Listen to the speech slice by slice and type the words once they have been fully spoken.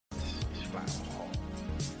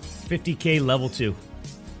$50K level 2.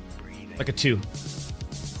 Like a 2.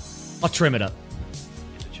 I'll trim it up.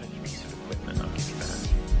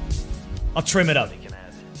 I'll trim it up.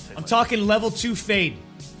 I'm talking level 2 fade.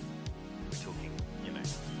 We're talking, you know,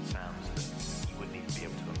 sounds that you wouldn't even be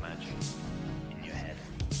able to imagine in your head.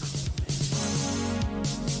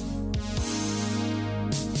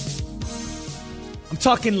 I'm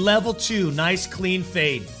talking level 2, nice clean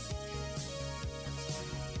fade.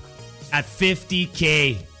 At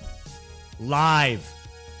 50K. Live.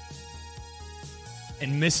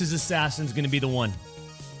 And Mrs. Assassin's gonna be the one.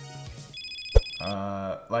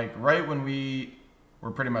 Like right when we were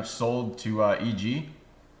pretty much sold to EG.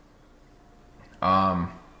 Oh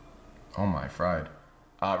my fried.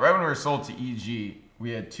 Right when we were sold to EG, we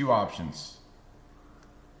had two options.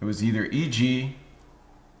 It was either EG,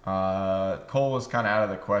 Cole was kind of out of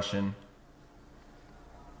the question.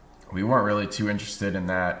 We weren't really too interested in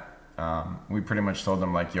that. We pretty much told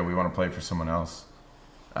them like, yo, we want to play for someone else.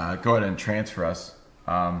 Go ahead and transfer us.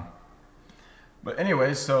 But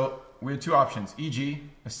anyways, so we had two options: EG,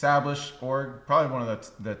 established org, probably one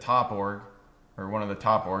of the top org, or one of the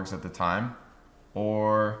top orgs at the time,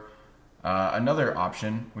 or another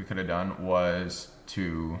option we could have done was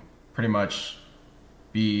to pretty much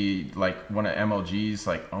be like one of MLG's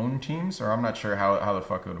like own teams, or I'm not sure how the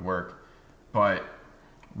fuck it would work, but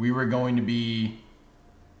we were going to be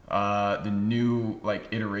the new like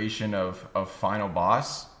iteration of Final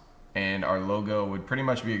Boss. And our logo would pretty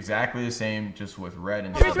much be exactly the same, just with red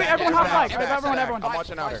and silver. Everyone hot flag. Everyone. I'm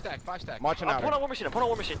watching outer. Five stack. I'm watching outer. Put on war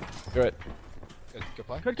machine. Do it. Good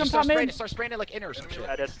play. Could come top mid. Start spraying it like inner or some shit.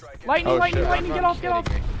 Lightning, get off.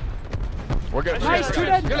 We're good. Nice, two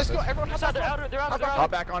dead. Yo, let's go. Everyone outside. They're outer. Hop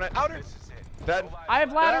back on it. Outer. Dead. I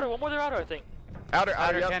have ladder. One more, they're outer, I think. Outer,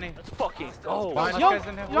 yep. Kenny. Let's fucking go. Yo,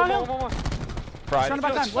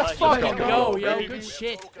 Let's fucking go, yo. Good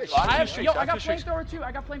shit. I got flamethrower too.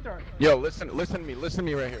 Yo, listen to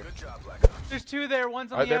me right here. There's two there.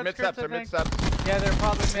 One's on the outskirts, I think. Yeah, they're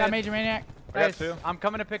probably mid. Got Major Maniac. Guys, I'm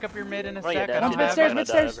coming to pick up your mid in a sec. One's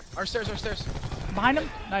mid-stairs. Our stairs. Behind him.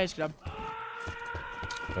 Nice job.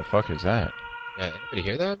 The fuck is that? Yeah, anybody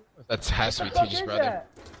hear that? That has to be TG's brother.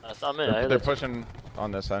 That's not me. They're pushing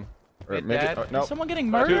on this side. Or maybe, no. Is someone getting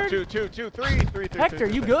murdered? Three. Hector,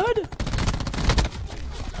 you good?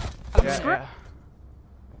 Yeah.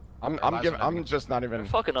 I'm just not even. We're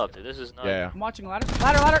fucking up, dude. This is not. Yeah. I'm watching ladder.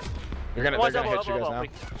 They're gonna hit you guys now.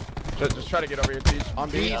 Just try to get over here, Teach. On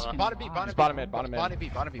B. Bottom mid. Bottom B.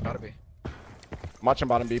 I'm watching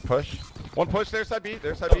bottom B push. One push, their side B.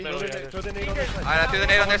 Alright, I threw the nade on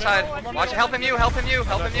their side. Watch, help him you. I'm not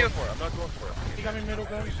going for it. You got me middle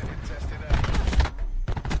gun.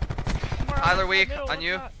 Tyler weak on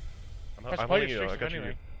you. I'm holding you though, I got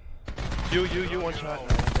you. You, one shot.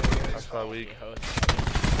 That's not weak.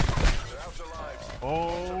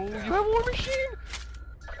 Oh, you have war machine?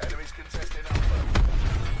 Enemies contested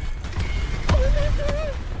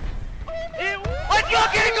Let's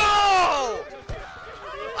fucking go!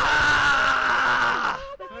 Ah!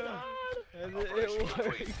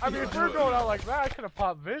 I mean, if we're going out like that, I could have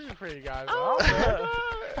popped vision for you guys.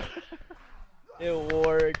 It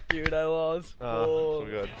worked, dude. I lost. So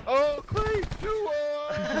good. Oh, Clay,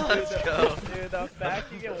 2-1! Let's go. Dude, the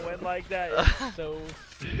fact you can win like that is so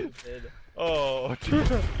stupid. Oh,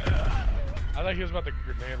 dude. I thought he was about to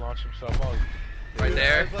grenade launch himself. Right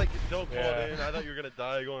there. I was like, don't call it in. I thought you were going to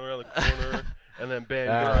die going around the corner. And then bam, you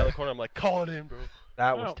go around the corner. I'm like, call it in, bro.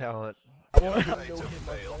 That was talent. Do you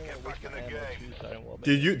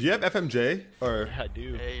have FMJ or? I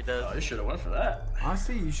do. Hey, he does. Oh, you should have went for that.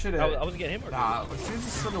 Honestly, you should have. I wasn't getting him. Nah, as soon as you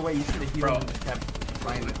slid away, you should have healed him and kept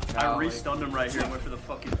playing. I re-stunned him right here and went for the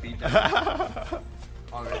fucking beatdown.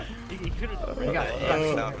 You got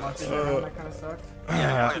that kind of sucks.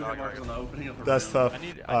 Yeah, that's tough. I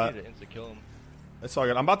need to insta-kill him. It's all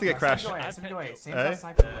good. I'm about to get crashed. Hey?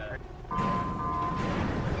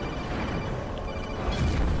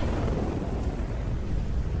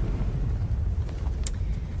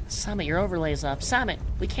 Summit, your overlay's up. Summit,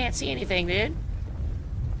 we can't see anything, dude.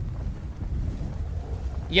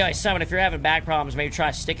 Yo, Summit, if you're having back problems, maybe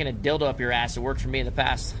try sticking a dildo up your ass. It worked for me in the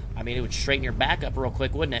past. I mean, it would straighten your back up real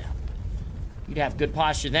quick, wouldn't it? You'd have good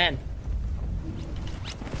posture then.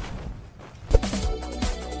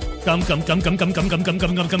 Come.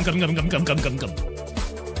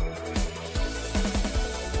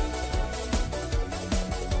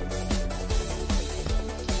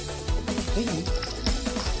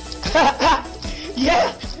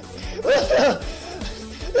 Yeah!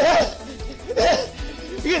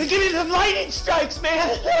 You're gonna give me some lightning strikes,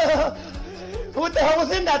 man! What the hell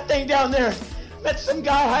was in that thing down there? met some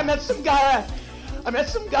guy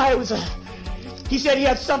who was he said he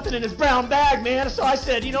had something in his brown bag, man. So I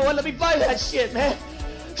said, you know what, let me buy that shit, man.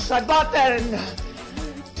 So I bought that and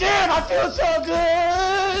damn, I feel so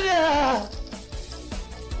good.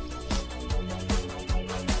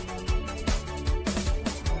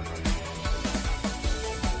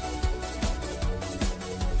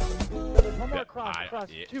 One more cross.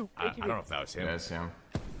 Two. I don't know if that was him. Yeah, it's him.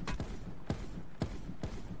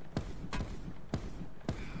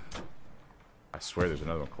 I swear there's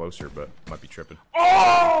another one closer, but might be tripping.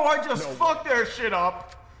 Oh, I just fucked their shit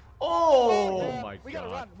up. Oh, my We gotta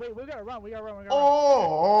run. Wait, we gotta run.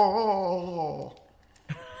 Oh.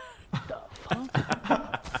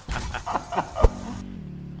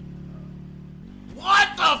 What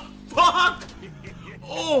the fuck?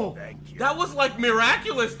 Oh, that was like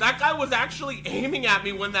miraculous. That guy was actually aiming at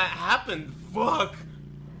me when that happened. Fuck.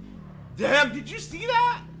 Damn, did you see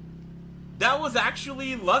that? That was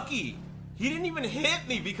actually lucky. He didn't even hit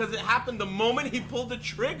me because it happened the moment he pulled the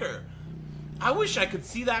trigger. I wish I could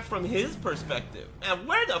see that from his perspective. And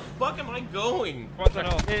where the fuck am I going?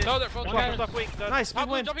 Nice, big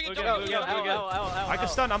win. I can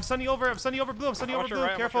stun. I'm stunning over blue. I'm stunning over blue.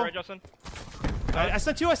 Careful. Right, Justin. I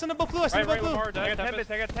stunned two. I stunned above blue. I stunned above blue. I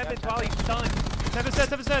got Tempest while he's stunned. Tempest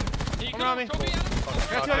dead. Come around me. Got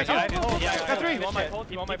three. You want my pole?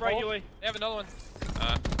 You want my pole? They have another one.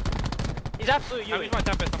 He's absolutely you. He's my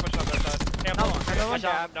Tempest. I'm pushing up that side. Hey,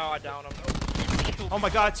 I down him. Oh my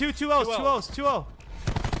god, two O's.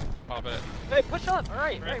 Pop it. Hey, push up.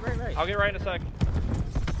 Alright. I'll get right in a sec.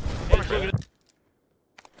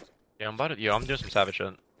 Yeah, I'm doing some savage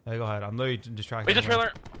shit. Hey, go ahead. I'm literally distracted. He's a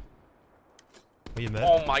trailer. Are you mid?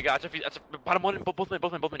 Oh my god, that's a bottom one. Both men.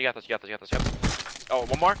 You got this. Yep. Oh,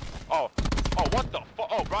 one more. Oh, what the fuck?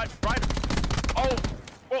 Oh, Brian. Oh,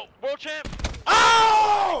 world champ.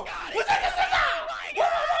 Oh!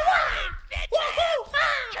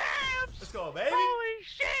 Let's go, baby. Holy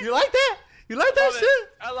shit. You like that? You like that shit?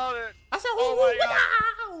 I love it. I said, oh my god.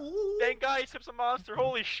 Thank God he tips a monster.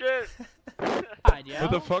 Holy shit.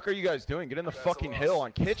 What the fuck are you guys doing? Get in the fucking hill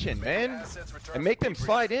on kitchen, man. And make them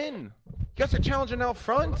slide in. You guys are challenging out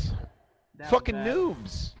front. Fucking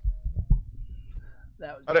noobs.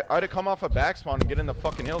 I'd have come off a back spawn and get in the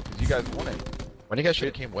fucking hill because you guys won it. When you guys should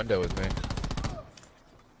have came window with me.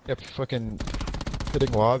 Yep, fucking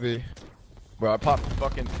hitting lobby. Bro, I popped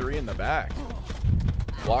fucking 3 in the back.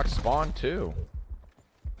 Block spawn too.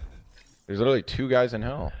 There's literally 2 guys in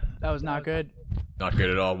hell. That was not good. Not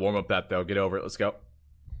good at all. Warm up that though. Get over it. Let's go.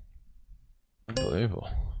 Unbelievable.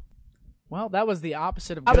 Well, that was the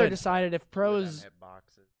opposite of good. Other decided if pros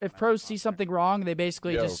see something wrong, they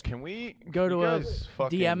basically just can we go to a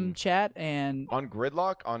DM chat and on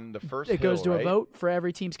gridlock on the first it goes to a vote for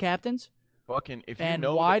every team's captains. Fucking if you and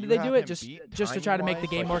know why do they do it? Just to try to make the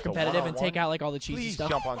game more competitive and take out like all the cheesy please stuff.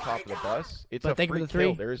 Jump on top of the bus. It's but a free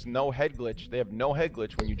kill. There is no head glitch. They have no head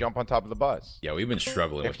glitch when you jump on top of the bus. Yeah, we've been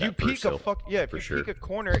struggling with that. If you peek a if you peek a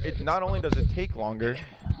corner, it not only does it take longer,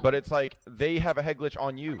 but it's like they have a head glitch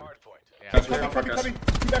on you. Coming.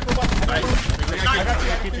 Back robot.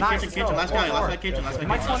 Last guy, kitchen.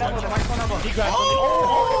 Mike's one elbow.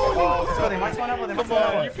 They might spawn elbow. Come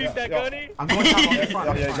on, you peeped that gunny? I'm going top on the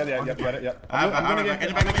front. Yeah, got it. I'm gonna get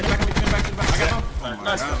back. I got him.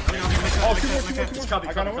 Nice. Oh, two more. I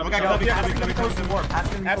got him. Coming close to work.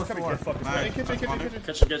 Ab's coming.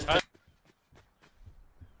 Kitchen.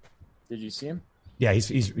 Did you see him? Yeah,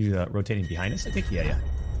 he's rotating behind us, I think. Yeah.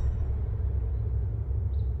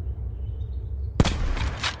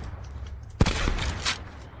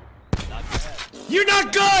 You're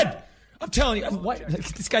not good! I'm telling you,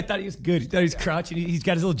 this guy thought he was good. He thought he was crouching. He's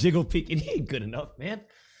got his little jiggle peek, and he ain't good enough, man.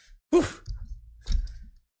 Whew.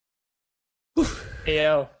 Hey,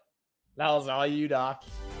 yo, that was all you, Doc.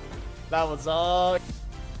 That was all.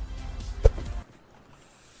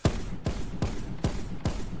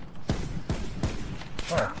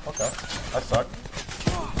 Oh, okay. That sucked.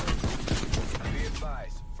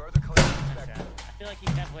 I feel like he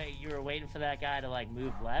kept waiting. You were waiting for that guy to like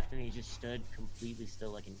move left, and he just stood completely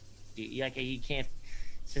still, like he can't.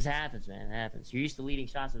 It just happens, man. It happens. You're used to leading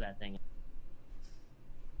shots with that thing.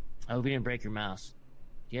 I hope you didn't break your mouse.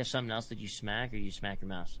 Do you have something else that you smack, or you smack your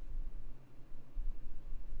mouse?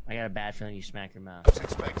 I got a bad feeling you smack your mouse.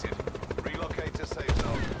 Expected. Relocate to safe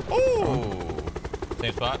zone. Ooh.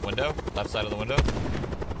 Same spot. Window. Left side of the window.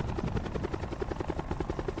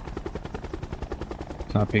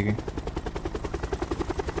 It's not peeking.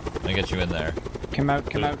 Let me get you in there. Come out,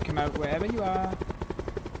 wherever you are.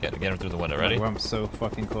 Get him through the window. Ready? Oh, I'm so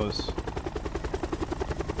fucking close.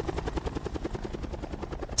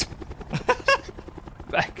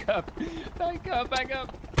 Back up. Back up, back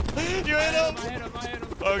up. You hit him. I hit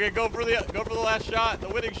him. Okay, go for the last shot, the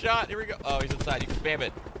winning shot. Here we go. Oh, he's inside. You can spam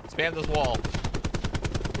it. Spam this wall.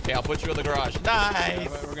 Okay, I'll put you in the garage. Nice.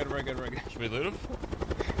 We're good. Should we loot him?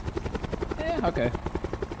 Yeah, okay.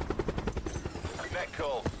 Net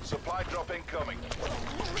call. Supply drop incoming.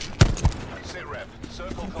 Sit rep.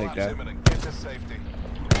 Circle Take collapse that. imminent. Get to safety.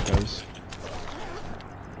 Goes.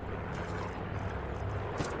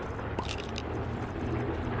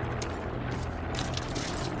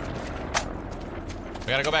 We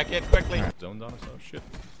gotta go back in quickly. Zoned on us. Oh shit.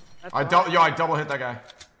 I double hit that guy.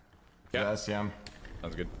 Yeah, SCM.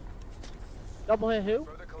 Sounds good. Double hit who?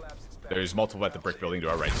 There's multiple at the brick building to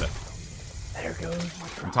our right side. There goes my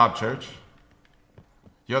From top church.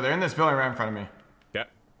 Yo, they're in this building right in front of me. Yeah.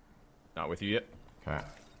 Not with you yet. Okay.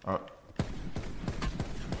 Oh.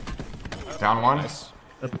 Down one. Nice.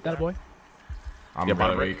 That boy. I'm Yeah, really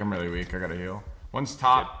bottom weak. I'm really weak. I gotta heal. One's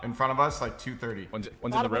top in front of us, like 230. One's in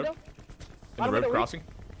the road. In the road crossing.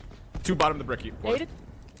 Two bottom of the brick. Aided.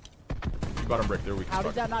 Two bottom brick. They're weak. How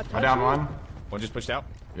did that not touch I down you? one. One just pushed out.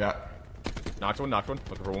 Yeah. Knocked one. Looking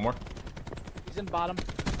for one more. He's in bottom.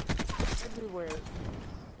 Everywhere.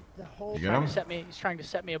 The whole You get trying him? to set me. He's trying to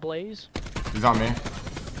set me ablaze. He's on me.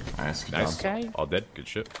 Nice. Good Nice. job. Okay. All dead. Good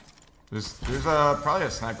shit. There's probably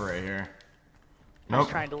a sniper right here. He's Nope.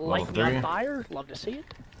 trying to Level light me 3. on fire. Love to see it.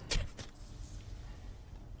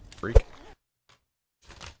 Freak.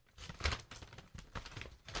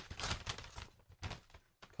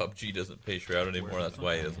 PUBG doesn't pay Shroud anymore. That's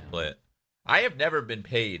why he doesn't play it. I have never been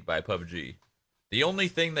paid by PUBG. The only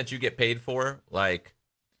thing that you get paid for, like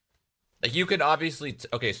you could obviously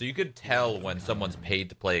okay, so you could tell when someone's paid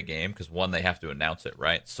to play a game because one, they have to announce it,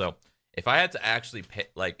 right? So if I had to actually pay,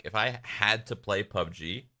 like if I had to play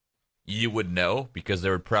PUBG, you would know because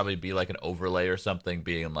there would probably be like an overlay or something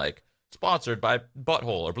being like sponsored by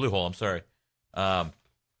Butthole or Bluehole. I'm sorry,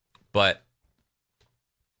 but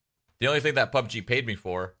the only thing that PUBG paid me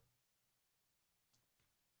for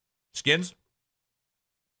skins,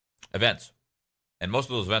 events, and most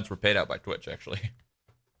of those events were paid out by Twitch actually.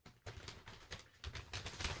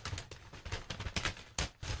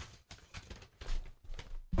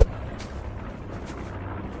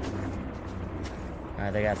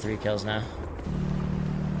 Alright, they got 3 kills now.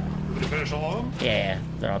 Did you finish all of them? Yeah,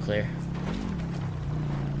 they're all clear.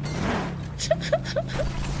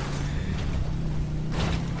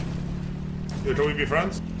 Yo, can we be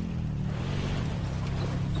friends?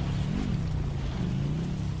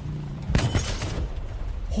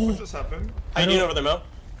 What just happened? I need over there, Mo.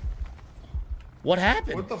 What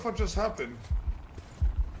happened? What the fuck just happened?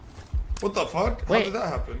 What the fuck? How Wait. did that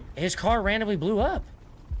happen? His car randomly blew up.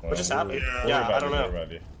 What just happened? Yeah, I don't know.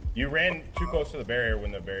 You ran too close to the barrier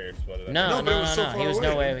when the barrier exploded. No. but it was so far He was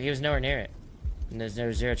away. He was nowhere near it. And there's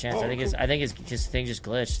no zero chance. Oh, I think his thing just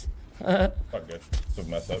glitched. Fuck good. It's a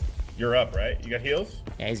mess up. You're up, right? You got heals?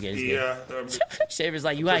 Yeah, he's good. He's Yeah. good. Shaver's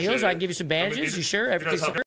like, you got heals? I can give you some bandages. You sure? Everything's